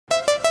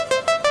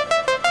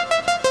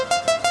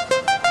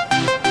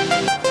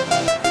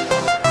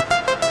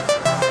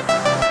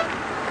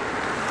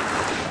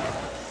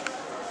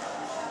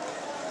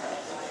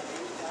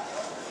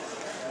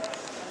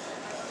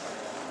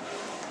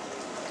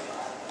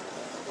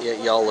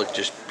y'all look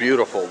just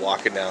beautiful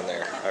walking down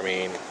there. I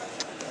mean,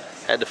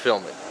 had to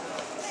film it.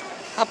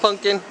 Hi,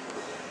 Pumpkin.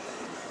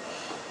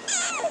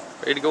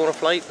 Ready to go on a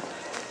flight?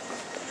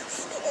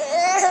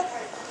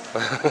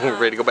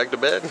 Ready to go back to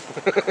bed?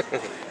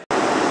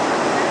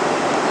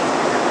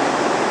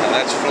 Now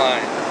that's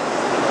flying.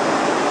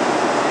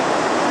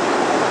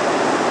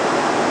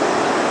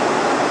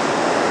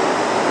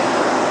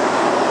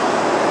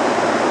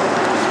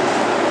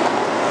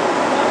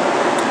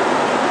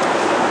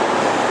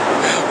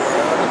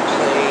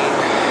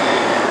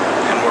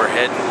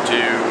 Heading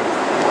to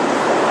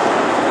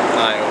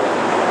Iowa.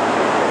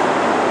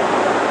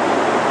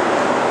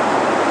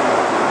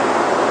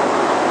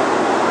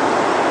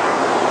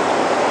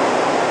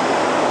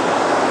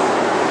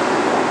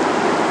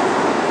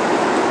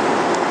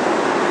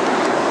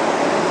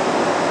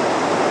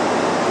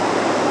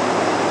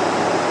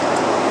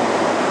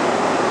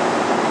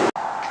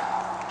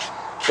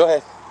 Go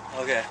ahead.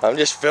 Okay. I'm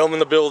just filming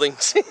the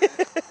buildings.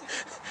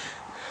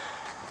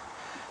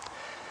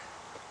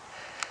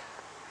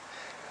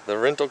 The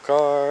rental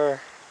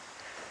car,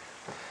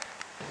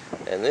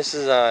 and this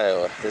is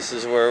Iowa. This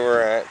is where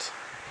we're at,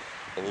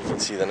 and you can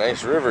see the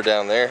nice river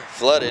down there,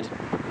 flooded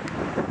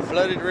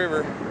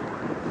river,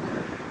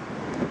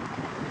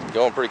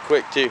 going pretty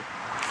quick too.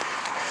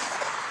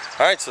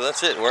 All right, so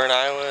that's it. We're in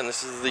Iowa, and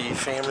this is the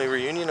family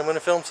reunion. I'm going to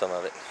film some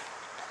of it.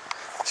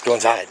 Let's go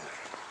inside.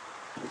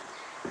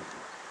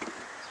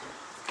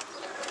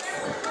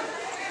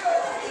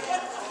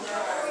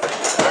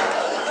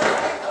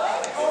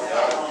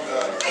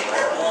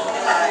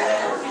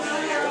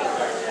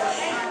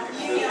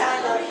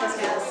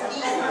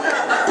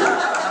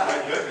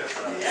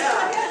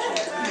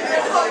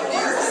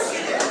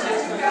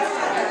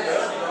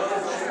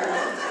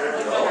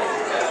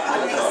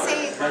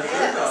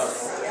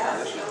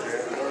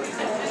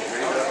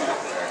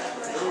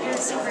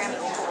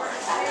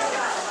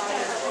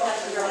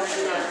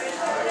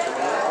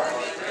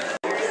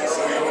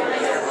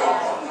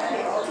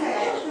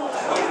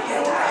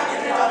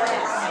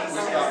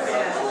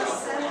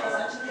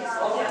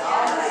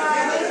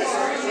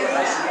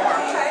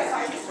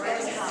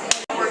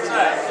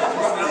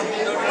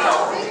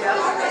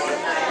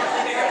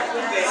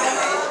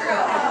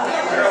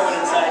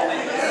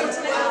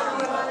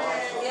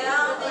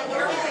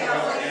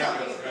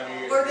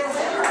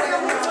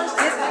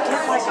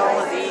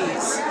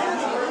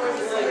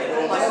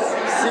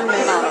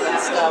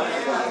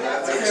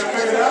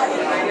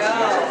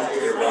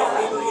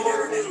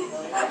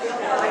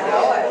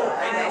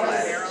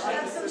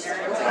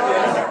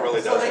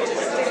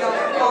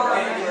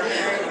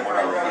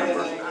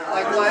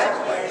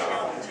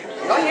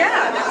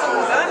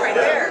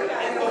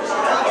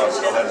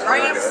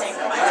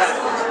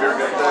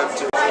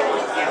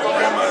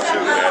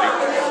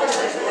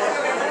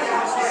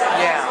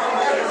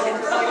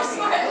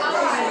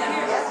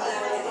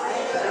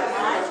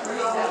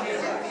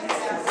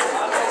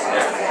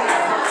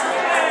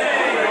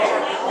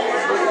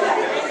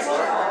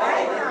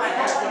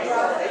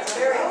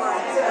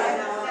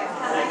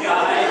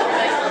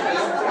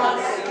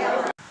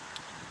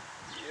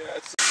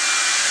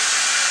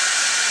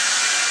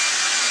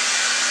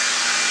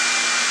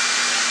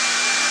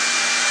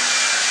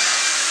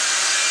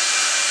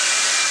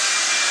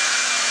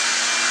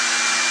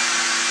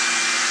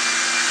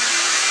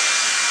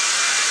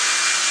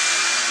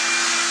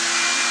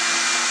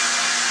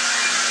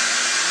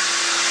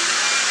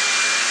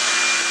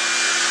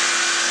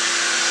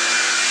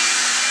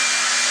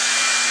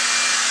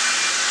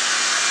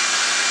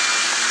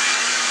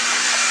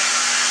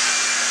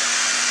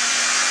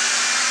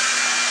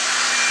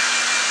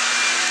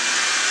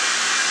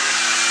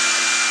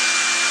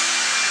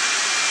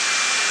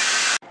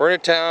 We're in a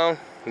town,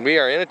 we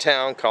are in a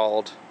town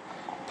called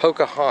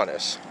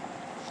Pocahontas.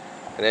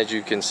 And as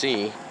you can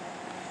see,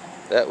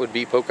 that would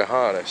be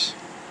Pocahontas.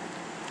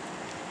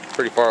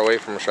 Pretty far away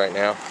from us right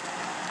now.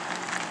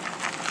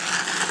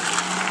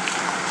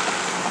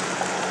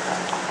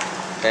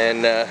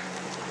 And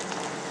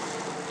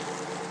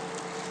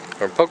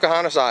we're in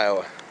Pocahontas,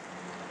 Iowa.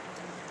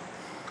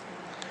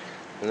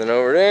 And then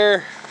over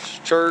there, there's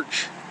a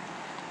church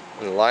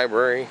and the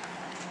library.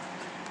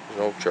 There's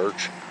an old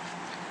church.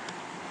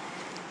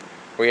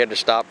 We had to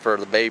stop for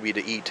the baby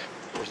to eat.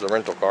 There's the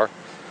rental car.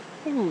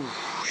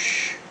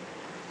 Whoosh.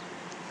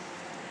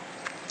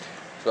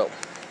 So,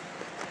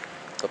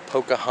 the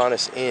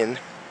Pocahontas Inn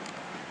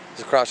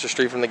is across the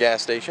street from the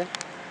gas station.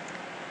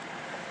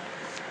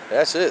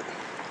 That's it.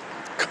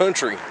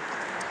 Country.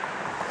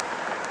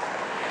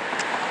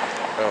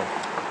 Oh.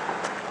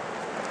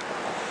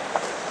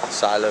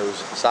 Silos,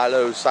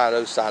 silos,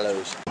 silos,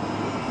 silos.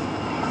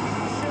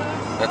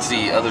 That's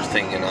the other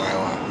thing in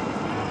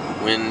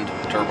Iowa. Wind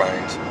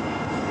turbines.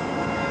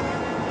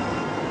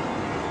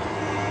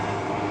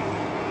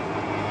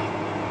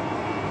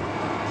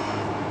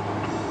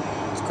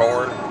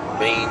 Corn,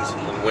 beans,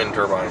 and wind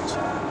turbines.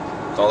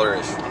 That's all there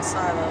is.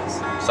 Silos.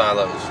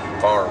 Silos,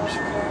 farms,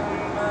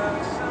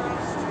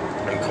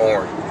 and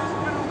corn.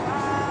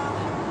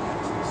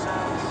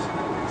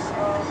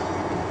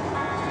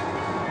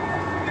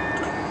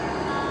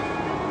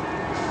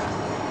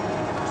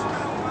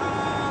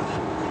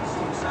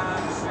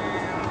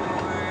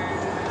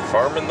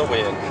 Farming the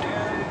wind.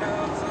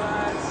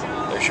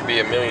 There should be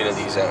a million of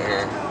these out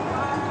here,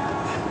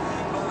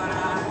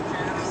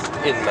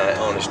 in my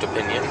honest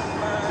opinion.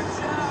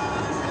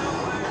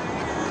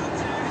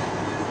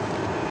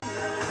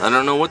 I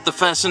don't know what the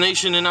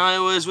fascination in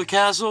Iowa is with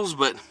castles,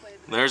 but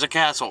there's a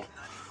castle.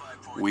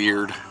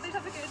 Weird.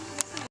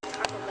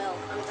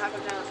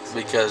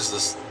 Because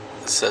this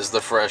says the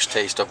fresh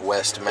taste of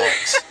West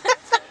Max.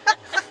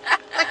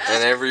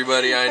 And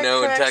everybody I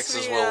know in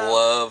Texas will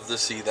love to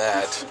see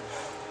that.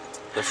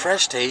 The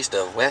fresh taste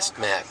of West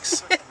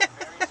Max.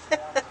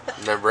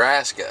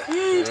 Nebraska.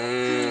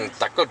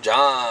 Taco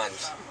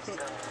John's.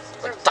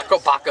 Or Taco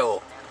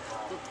Paco.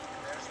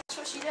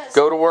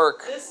 Go to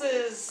work. This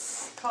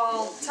is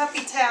called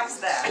Tuffy Taps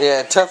That.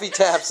 Yeah, Tuffy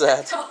Taps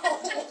That.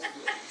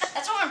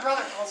 That's what my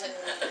brother calls it.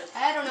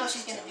 I don't know if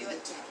she's gonna do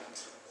it.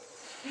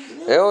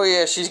 Oh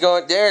yeah, she's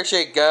going. There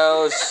she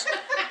goes.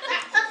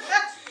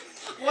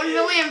 1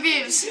 million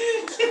views.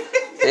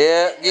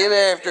 Yeah, get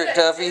after it,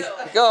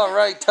 Tuffy. Go all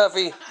right,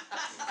 Tuffy.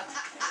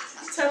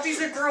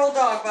 Tuffy's a girl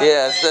dog.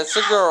 Yes, that's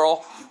a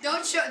girl.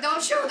 Don't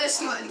show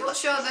this one. Don't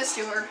show this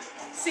to her.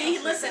 See,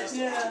 listen.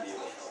 Yeah.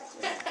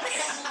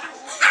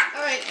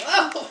 All right.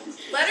 Oh,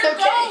 Let her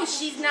go.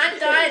 She's not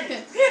done.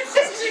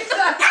 she's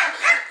not.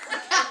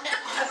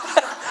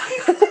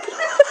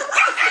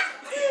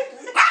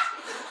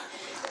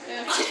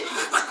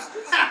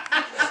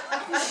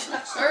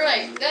 All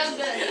right, that's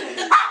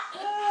good.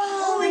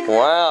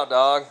 Wow,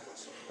 dog.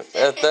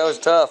 That was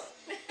tough.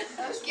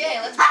 Okay,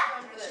 let's go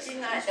under this. She's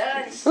not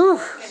done. Whew.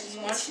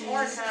 Much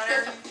more,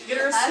 Connor. Get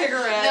her a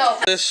cigarette. No.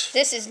 This.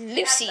 is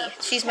Lucy.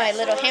 She's my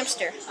little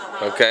hamster.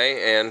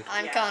 Okay, and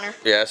I'm Connor.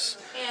 yes.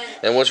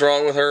 And what's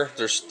wrong with her?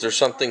 There's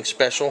something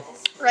special.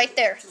 Right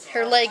there.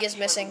 Her leg is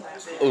missing.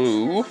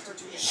 Ooh,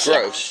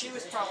 gross.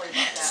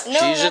 No,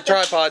 She's a not the-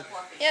 tripod.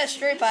 Yeah, it's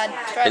tripod.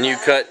 And you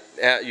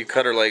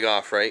cut her leg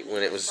off, right?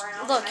 When it was.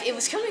 Look, it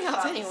was coming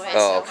off anyway.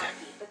 Oh, okay.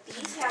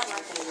 These have like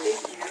a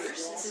big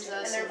ears,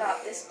 and they're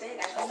about this big.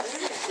 I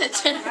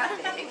thought they were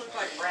not big.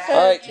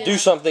 All right, do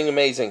something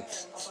amazing.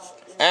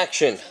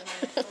 Action.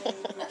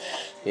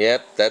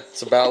 Yep,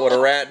 that's about what a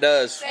rat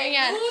does. Hang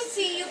on.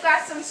 Lucy, you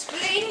got some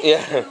spleen? Yeah.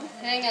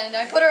 Hang on.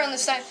 I put her on the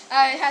side.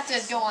 I have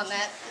to go on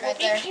that right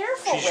Be there.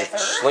 careful She's with her.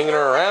 slinging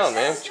her around,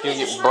 man. She's gonna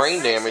get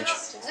brain damage.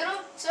 Sit on.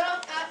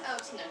 Oh,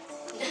 no.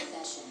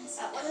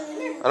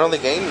 I don't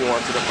think Amy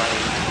wants it up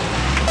my.